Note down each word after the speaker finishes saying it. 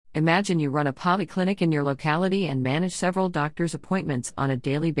Imagine you run a polyclinic in your locality and manage several doctor's appointments on a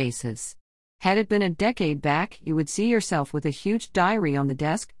daily basis. Had it been a decade back, you would see yourself with a huge diary on the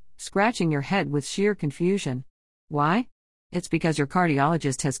desk, scratching your head with sheer confusion. Why? It's because your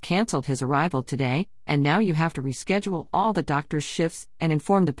cardiologist has canceled his arrival today, and now you have to reschedule all the doctor's shifts and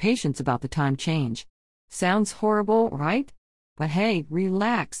inform the patients about the time change. Sounds horrible, right? But hey,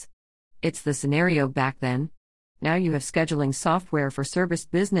 relax. It's the scenario back then. Now you have scheduling software for service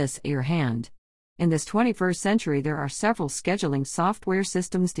business at your hand. In this 21st century, there are several scheduling software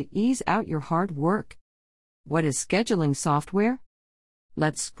systems to ease out your hard work. What is scheduling software?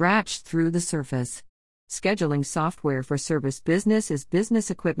 Let's scratch through the surface. Scheduling software for service business is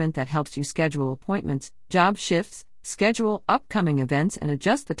business equipment that helps you schedule appointments, job shifts, schedule upcoming events, and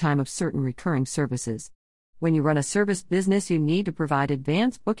adjust the time of certain recurring services. When you run a service business, you need to provide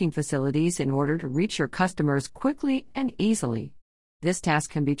advanced booking facilities in order to reach your customers quickly and easily. This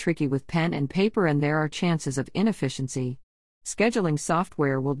task can be tricky with pen and paper, and there are chances of inefficiency. Scheduling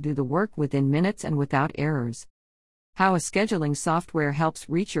software will do the work within minutes and without errors. How a scheduling software helps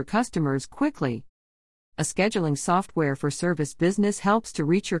reach your customers quickly. A scheduling software for service business helps to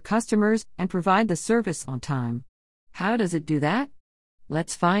reach your customers and provide the service on time. How does it do that?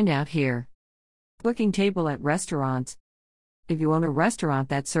 Let's find out here. Booking table at restaurants. If you own a restaurant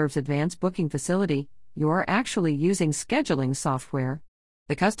that serves advanced booking facility, you are actually using scheduling software.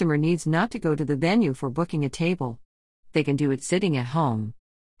 The customer needs not to go to the venue for booking a table. They can do it sitting at home.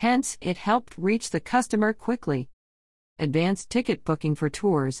 Hence, it helped reach the customer quickly. Advanced ticket booking for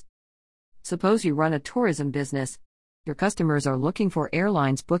tours. Suppose you run a tourism business. Your customers are looking for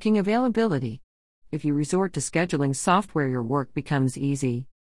airlines booking availability. If you resort to scheduling software, your work becomes easy.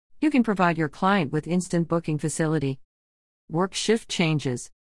 You can provide your client with instant booking facility. Work shift changes.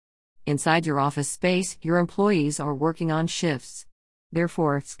 Inside your office space, your employees are working on shifts.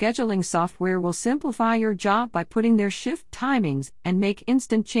 Therefore, scheduling software will simplify your job by putting their shift timings and make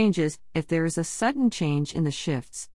instant changes if there is a sudden change in the shifts.